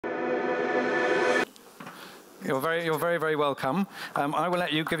You're very, very welcome. I will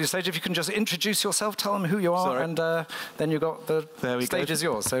let you give your stage. If you can just introduce yourself, tell them who you are, and then you've got the stage is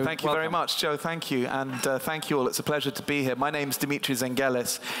yours. So thank you very much, Joe. Thank you, and thank you all. It's a pleasure to be here. My name's Dimitri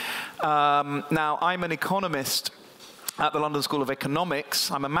Zenghelis. Now, I'm an economist at the London School of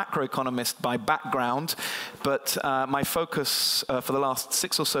Economics. I'm a macroeconomist by background, but my focus for the last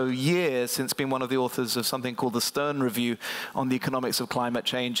 6 or so years, since being one of the authors of something called the Stern Review on the economics of climate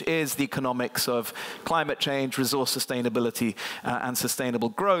change, is the economics of climate change, resource sustainability, and sustainable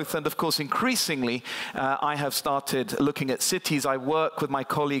growth. And of course, increasingly, I have started looking at cities. I work with my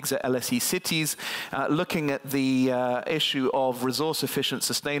colleagues at LSE Cities, looking at the issue of resource-efficient,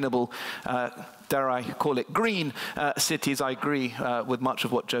 sustainable, dare I call it green cities. I agree with much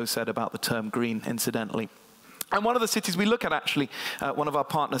of what Joe said about the term green, incidentally. And one of the cities we look at, actually, one of our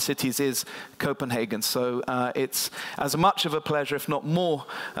partner cities is Copenhagen. So it's as much of a pleasure, if not more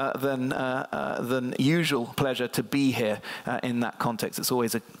than usual pleasure, to be here in that context. It's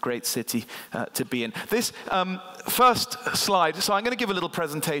always a great city to be in. This first slide, so I'm going to give a little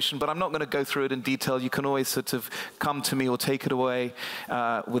presentation, but I'm not going to go through it in detail. You can always sort of come to me or take it away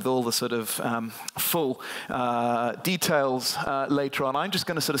with all the sort of full details later on. I'm just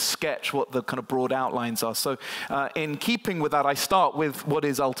going to sort of sketch what the kind of broad outlines are. So in keeping with that, I start with what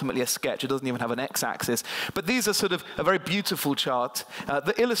is ultimately a sketch. It doesn't even have an x-axis. But these are sort of a very beautiful chart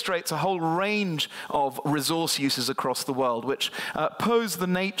that illustrates a whole range of resource uses across the world, which pose the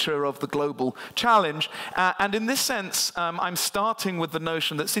nature of the global challenge. And in this sense, I'm starting with the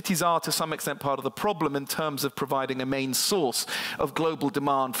notion that cities are, to some extent, part of the problem in terms of providing a main source of global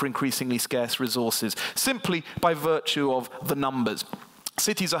demand for increasingly scarce resources, simply by virtue of the numbers.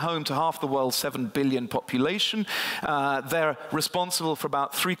 Cities are home to half the world's 7 billion population. They're responsible for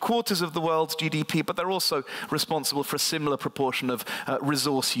about 3/4 of the world's GDP, but they're also responsible for a similar proportion of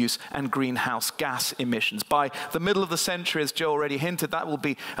resource use and greenhouse gas emissions. By the middle of the century, as Joe already hinted, that will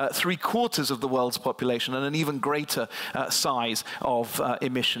be 3/4 of the world's population and an even greater size of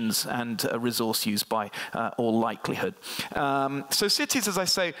emissions and resource use by all likelihood. So cities, as I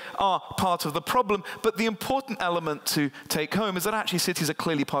say, are part of the problem, but the important element to take home is that actually cities are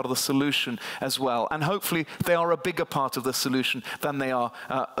clearly part of the solution as well, and hopefully they are a bigger part of the solution than they are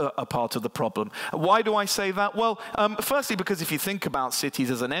a part of the problem. Why do I say that? Well, firstly, because if you think about cities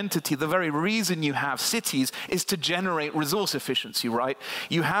as an entity, the very reason you have cities is to generate resource efficiency, right?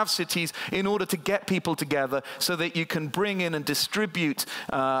 You have cities in order to get people together so that you can bring in and distribute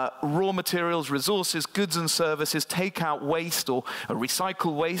raw materials, resources, goods and services, take out waste or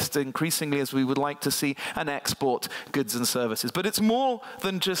recycle waste increasingly, as we would like to see, and export goods and services. But it's more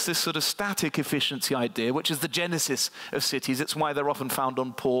than just this sort of static efficiency idea, which is the genesis of cities. It's why they're often found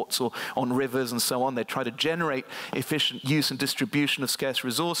on ports or on rivers and so on. They try to generate efficient use and distribution of scarce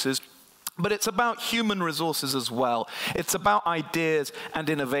resources. But it's about human resources as well. It's about ideas and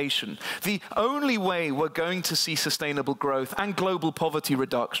innovation. The only way we're going to see sustainable growth and global poverty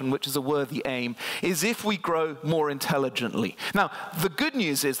reduction, which is a worthy aim, is if we grow more intelligently. Now, the good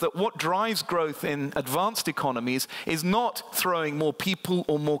news is that what drives growth in advanced economies is not throwing more people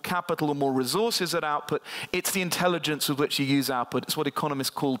or more capital or more resources at output. It's the intelligence with which you use output. It's what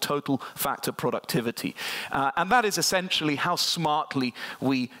economists call total factor productivity. And that is essentially how smartly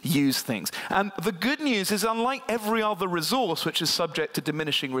we use things. And the good news is, unlike every other resource which is subject to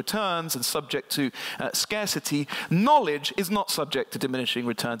diminishing returns and subject to scarcity, knowledge is not subject to diminishing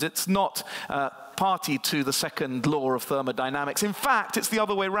returns. It's not party to the second law of thermodynamics. In fact, it's the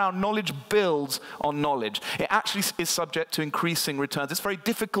other way around. Knowledge builds on knowledge. It actually is subject to increasing returns. It's very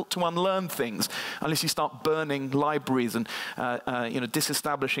difficult to unlearn things unless you start burning libraries and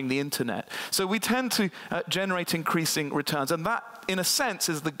disestablishing the internet. So we tend to generate increasing returns, and that, in a sense,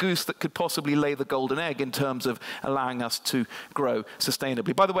 is the goose that could possibly lay the golden egg in terms of allowing us to grow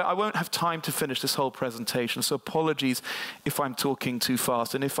sustainably. By the way, I won't have time to finish this whole presentation, so apologies if I'm talking too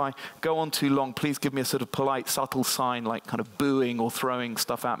fast. And if I go on too long, please give me a sort of polite, subtle sign, like kind of booing or throwing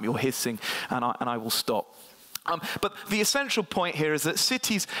stuff at me or hissing, and I will stop. But the essential point here is that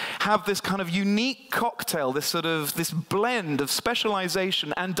cities have this kind of unique cocktail, this blend of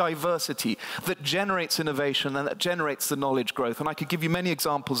specialization and diversity that generates innovation and that generates the knowledge growth. And I could give you many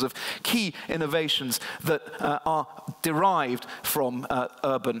examples of key innovations that are derived from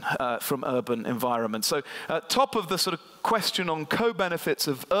urban environments. So top of the sort of question on co-benefits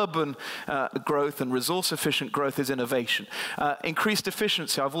of urban growth and resource-efficient growth is innovation. Increased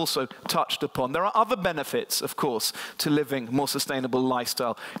efficiency I've also touched upon. There are other benefits of of course, to living a more sustainable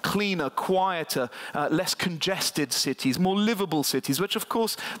lifestyle. Cleaner, quieter, less congested cities, more livable cities, which of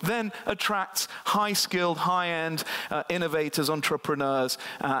course then attracts high-skilled, high-end innovators, entrepreneurs,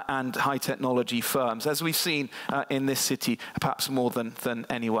 and high-technology firms, as we've seen in this city, perhaps more than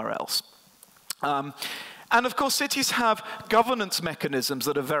anywhere else. And of course, cities have governance mechanisms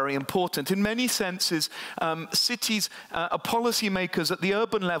that are very important. In many senses, cities, policymakers at the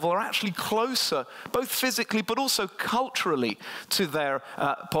urban level are actually closer, both physically but also culturally, to their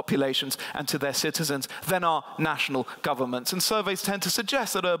populations and to their citizens than are national governments. And surveys tend to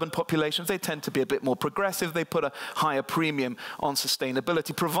suggest that urban populations, they tend to be a bit more progressive. They put a higher premium on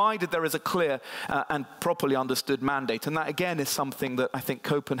sustainability, provided there is a clear and properly understood mandate. And that, again, is something that I think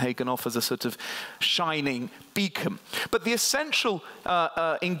Copenhagen offers a sort of shining beacon. But the essential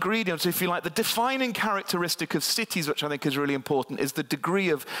ingredients, if you like, the defining characteristic of cities, which I think is really important, is the degree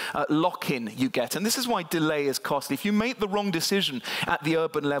of lock-in you get. And this is why delay is costly. If you make the wrong decision at the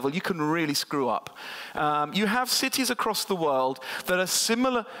urban level, you can really screw up. You have cities across the world that are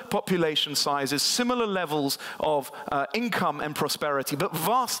similar population sizes, similar levels of income and prosperity, but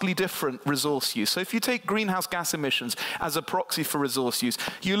vastly different resource use. So if you take greenhouse gas emissions as a proxy for resource use,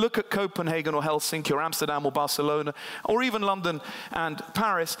 you look at Copenhagen or Helsinki or Amsterdam or Barcelona, or even London and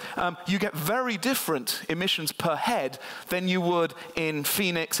Paris, you get very different emissions per head than you would in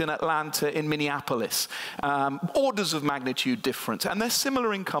Phoenix, in Atlanta, in Minneapolis. Orders of magnitude different. And they're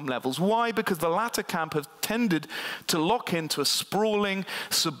similar income levels. Why? Because the latter camp have tended to lock into a sprawling,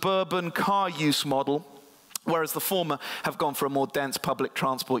 suburban car use model, whereas the former have gone for a more dense public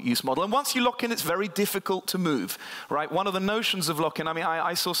transport use model. And once you lock in, it's very difficult to move, right? One of the notions of lock-in, I mean,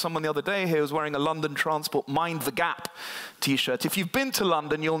 I saw someone the other day here who was wearing a London Transport Mind the Gap t-shirt. If you've been to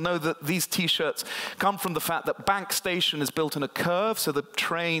London, you'll know that these t-shirts come from the fact that Bank Station is built in a curve, so the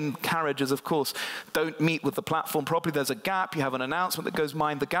train carriages, of course, don't meet with the platform properly. There's a gap. You have an announcement that goes,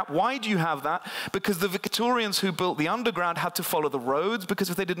 mind the gap. Why do you have that? Because the Victorians who built the underground had to follow the roads,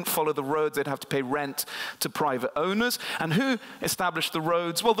 because if they didn't follow the roads, they'd have to pay rent to private owners. And who established the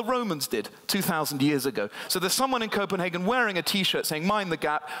roads? Well, the Romans did 2,000 years ago. So there's someone in Copenhagen wearing a t-shirt saying, mind the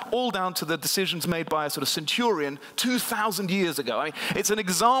gap, all down to the decisions made by a sort of centurion 2,000 years ago. I mean, it's an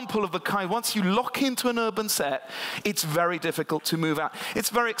example of the kind, once you lock into an urban set, it's very difficult to move out. It's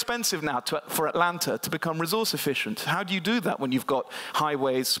very expensive now for Atlanta to become resource efficient. How do you do that when you've got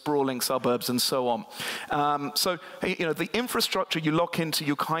highways, sprawling suburbs, and so on? So, you know, the infrastructure you lock into,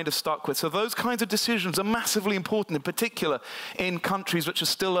 you're kind of stuck with. So those kinds of decisions are massively important, in particular in countries which are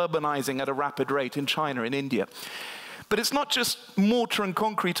still urbanizing at a rapid rate, in China, in India. But it's not just mortar and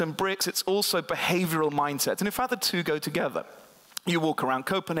concrete and bricks, it's also behavioral mindsets. And in fact, the two go together. You walk around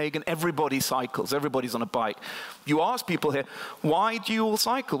Copenhagen, everybody cycles, everybody's on a bike. You ask people here, why do you all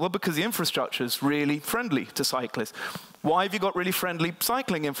cycle? Well, because the infrastructure is really friendly to cyclists. Why have you got really friendly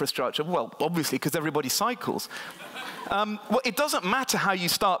cycling infrastructure? Well, obviously, because everybody cycles. Well, it doesn't matter how you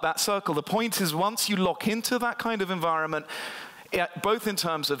start that circle. The point is, once you lock into that kind of environment, both in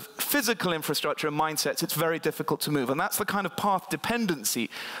terms of physical infrastructure and mindsets, it's very difficult to move. And that's the kind of path dependency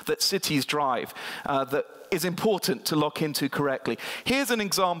that cities drive that is important to lock into correctly. Here's an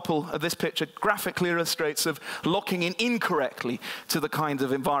example of this picture, graphically illustrates of locking in incorrectly to the kind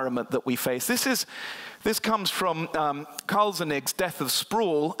of environment that we face. This comes from Kalsenig's Death of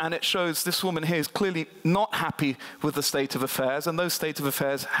Sprawl, and it shows this woman here is clearly not happy with the state of affairs, and those state of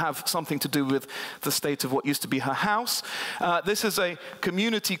affairs have something to do with the state of what used to be her house. This is a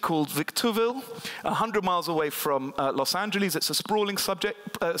community called Victorville, 100 miles away from Los Angeles. It's a sprawling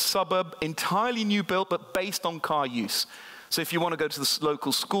suburb, entirely new built, but based on car use. So if you want to go to the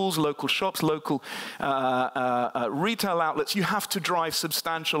local schools, local shops, local retail outlets, you have to drive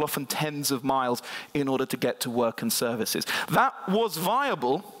substantial, often tens of miles, in order to get to work and services. That was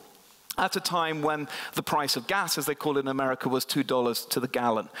viable at a time when the price of gas, as they call it in America, was $2 to the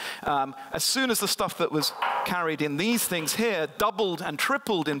gallon. As soon as the stuff that was carried in these things here doubled and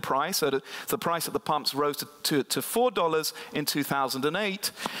tripled in price, so the price at the pumps rose to $4 in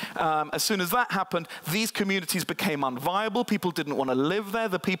 2008, as soon as that happened, these communities became unviable. People didn't want to live there.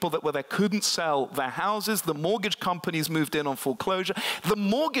 The people that were there couldn't sell their houses. The mortgage companies moved in on foreclosure. The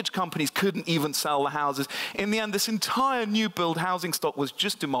mortgage companies couldn't even sell the houses. In the end, this entire new build housing stock was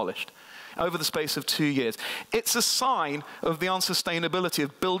just demolished over the space of 2 years. It's a sign of the unsustainability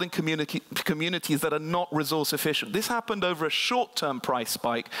of building communities that are not resource efficient. This happened over a short-term price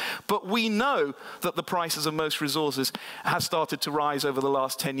spike, but we know that the prices of most resources have started to rise over the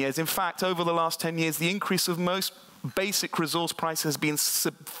last 10 years. In fact, over the last 10 years, the increase of most basic resource price has been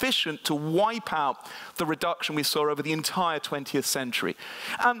sufficient to wipe out the reduction we saw over the entire 20th century.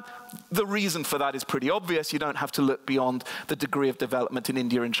 And the reason for that is pretty obvious. You don't have to look beyond the degree of development in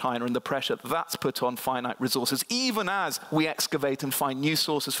India and China and the pressure that's put on finite resources, even as we excavate and find new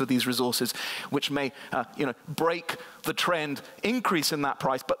sources for these resources, which may break the trend increase in that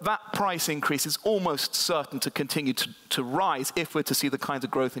price. But that price increase is almost certain to continue to rise if we're to see the kinds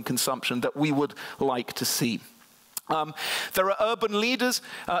of growth in consumption that we would like to see. There are urban leaders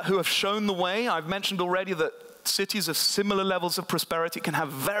who have shown the way. I've mentioned already that cities of similar levels of prosperity can have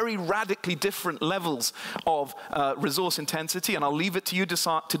very radically different levels of resource intensity, and I'll leave it to you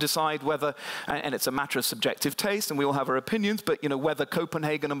to decide whether, and it's a matter of subjective taste, and we all have our opinions, but whether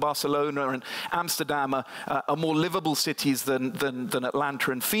Copenhagen and Barcelona and Amsterdam are more livable cities than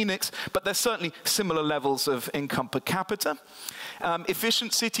Atlanta and Phoenix, but there's certainly similar levels of income per capita.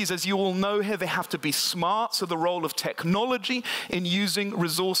 Efficient cities, as you all know here, they have to be smart, so the role of technology in using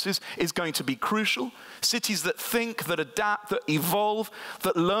resources is going to be crucial. Cities that think, that adapt, that evolve,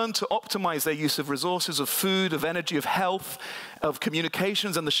 that learn to optimize their use of resources, of food, of energy, of health, of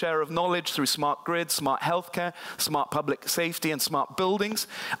communications and the share of knowledge through smart grids, smart healthcare, smart public safety, and smart buildings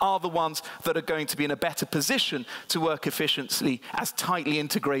are the ones that are going to be in a better position to work efficiently as tightly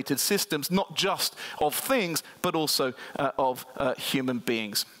integrated systems, not just of things, but also of human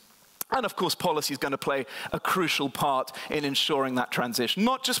beings. And of course, policy is going to play a crucial part in ensuring that transition.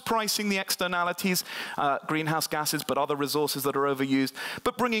 Not just pricing the externalities, greenhouse gases, but other resources that are overused,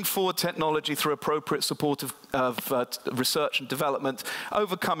 but bringing forward technology through appropriate support of research and development,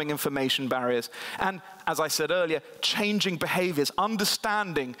 overcoming information barriers, and, as I said earlier, changing behaviors,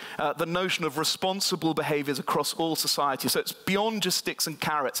 understanding the notion of responsible behaviors across all societies. So it's beyond just sticks and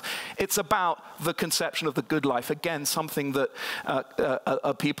carrots. It's about the conception of the good life. Again, something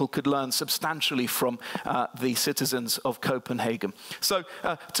that people could learn substantially from the citizens of Copenhagen. So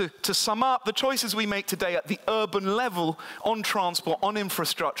to sum up, the choices we make today at the urban level on transport, on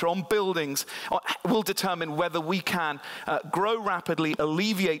infrastructure, on buildings, will determine whether we can grow rapidly,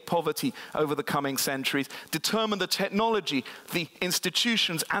 alleviate poverty over the coming centuries, determine the technology, the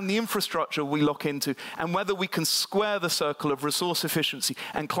institutions, and the infrastructure we lock into, and whether we can square the circle of resource efficiency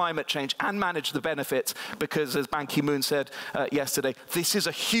and climate change and manage the benefits, because as Ban Ki-moon said yesterday, this is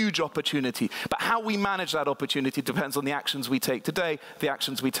a huge opportunity. But how we manage that opportunity depends on the actions we take today, the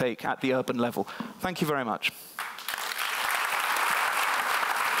actions we take at the urban level. Thank you very much.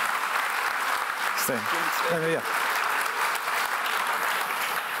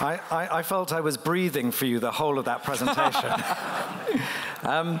 I felt I was breathing for you the whole of that presentation.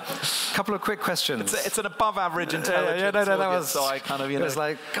 Couple of quick questions. It's an above-average intelligence. That was. So I kind of, it was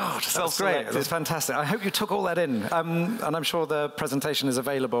like, God, that was great. It was fantastic. I hope you took all that in, and I'm sure the presentation is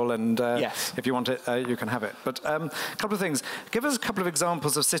available. And yes, if you want it, you can have it. But a couple of things. Give us a couple of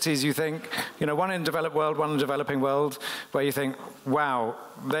examples of cities you think, one in developed world, one in developing world, where you think, wow,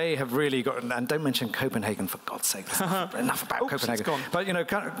 they have really got. And don't mention Copenhagen, for God's sake. There's enough about Copenhagen. But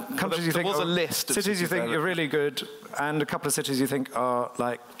countries you think, there was a list of cities you think are really good, and a couple of cities you think are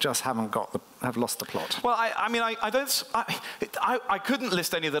like just have lost the plot. Well, I couldn't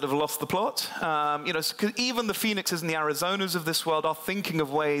list any that have lost the plot. Cause even the Phoenixes and the Arizonas of this world are thinking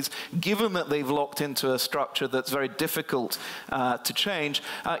of ways, given that they've locked into a structure that's very difficult to change.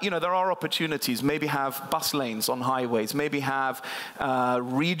 There are opportunities. Maybe have bus lanes on highways. Maybe have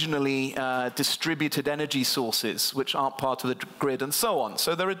regionally distributed energy sources which aren't part of the grid, and so on.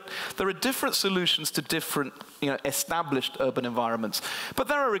 So there are different solutions to different established urban environments. But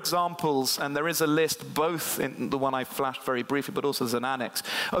there are examples, and there is a list, both in the one I flashed very briefly, but also as an annex,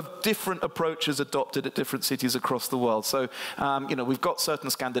 of different approaches adopted at different cities across the world. So, we've got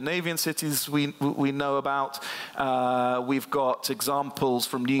certain Scandinavian cities we know about. We've got examples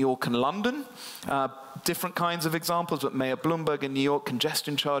from New York and London. Different kinds of examples, but Mayor Bloomberg in New York,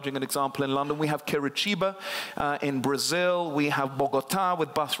 congestion charging, an example in London. We have Curitiba in Brazil. We have Bogota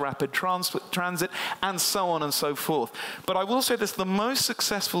with bus rapid transit, and so on and so forth. But I will say this, the most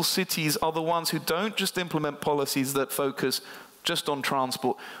successful cities are the ones who don't just implement policies that focus just on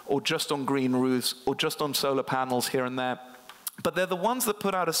transport, or just on green roofs, or just on solar panels here and there. But they're the ones that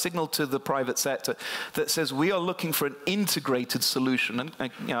put out a signal to the private sector that says we are looking for an integrated solution. And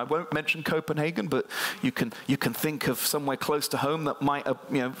I won't mention Copenhagen, but you can think of somewhere close to home that might,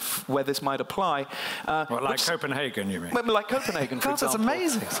 where this might apply. Like Copenhagen, you mean? Like Copenhagen, for example. That's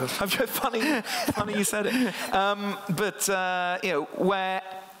amazing. Funny you said it. Where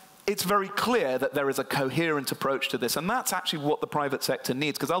it's very clear that there is a coherent approach to this, and that's actually what the private sector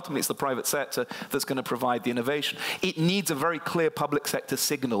needs, because ultimately it's the private sector that's going to provide the innovation. It needs a very clear public sector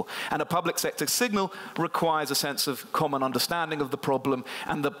signal, and a public sector signal requires a sense of common understanding of the problem,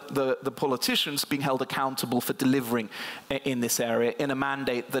 and the politicians being held accountable for delivering in this area in a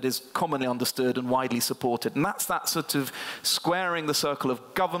mandate that is commonly understood and widely supported. And that's that sort of squaring the circle of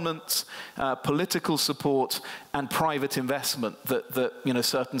governments, political support, and private investment that you know,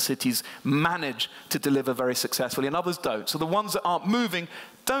 certain cities manage to deliver very successfully and others don't. So the ones that aren't moving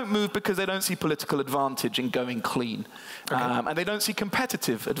don't move because they don't see political advantage in going clean. Okay. And they don't see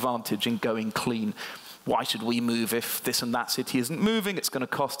competitive advantage in going clean. Why should we move if this and that city isn't moving? It's going to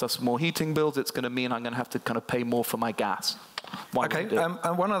cost us more heating bills. It's going to mean I'm going to have to kind of pay more for my gas. Okay,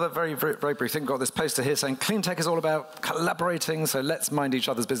 and one other very brief thing, got this poster here saying clean tech is all about collaborating, so let's mind each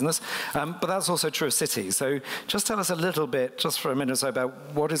other's business. But that's also true of cities. So just tell us a little bit, just for a minute or so, about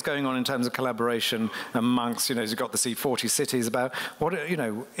what is going on in terms of collaboration amongst, you know, you've got the C40 cities, about what, you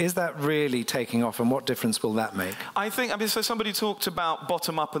know, is that really taking off and what difference will that make? I mean, so somebody talked about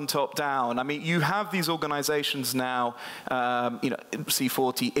bottom up and top down. I mean, you have these organizations now, you know,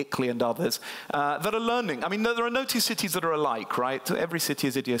 C40, ICLEI and others, that are learning. I mean, there are no two cities that are alike. Right? Every city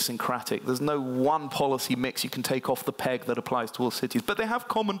is idiosyncratic. There's no one policy mix you can take off the peg that applies to all cities, but they have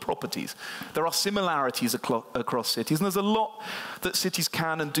common properties. There are similarities across cities, and there's a lot that cities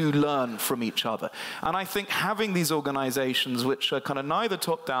can and do learn from each other. And I think having these organizations which are kind of neither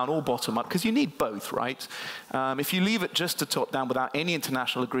top-down or bottom-up, because you need both, right? If you leave it just to top-down without any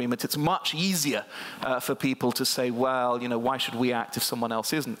international agreement, it's much easier for people to say, well, you know, why should we act if someone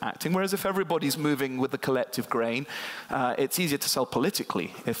else isn't acting? Whereas if everybody's moving with the collective grain, it's easier to sell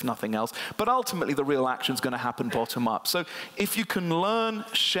politically, if nothing else. But ultimately, the real action is going to happen bottom up. So if you can learn,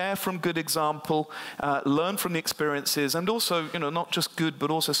 share from good example, learn from the experiences, and also, you know, not just good,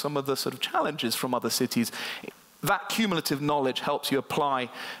 but also some of the sort of challenges from other cities, that cumulative knowledge helps you apply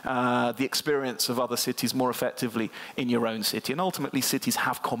the experience of other cities more effectively in your own city. And ultimately, cities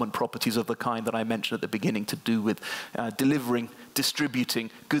have common properties of the kind that I mentioned at the beginning to do with delivering, distributing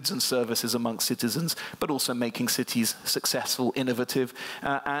goods and services amongst citizens, but also making cities successful, innovative,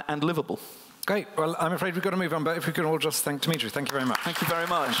 and livable. Great. Well, I'm afraid we've got to move on, but if we can all just thank Dimitri. Thank you very much. Thank you very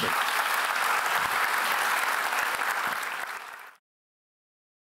much.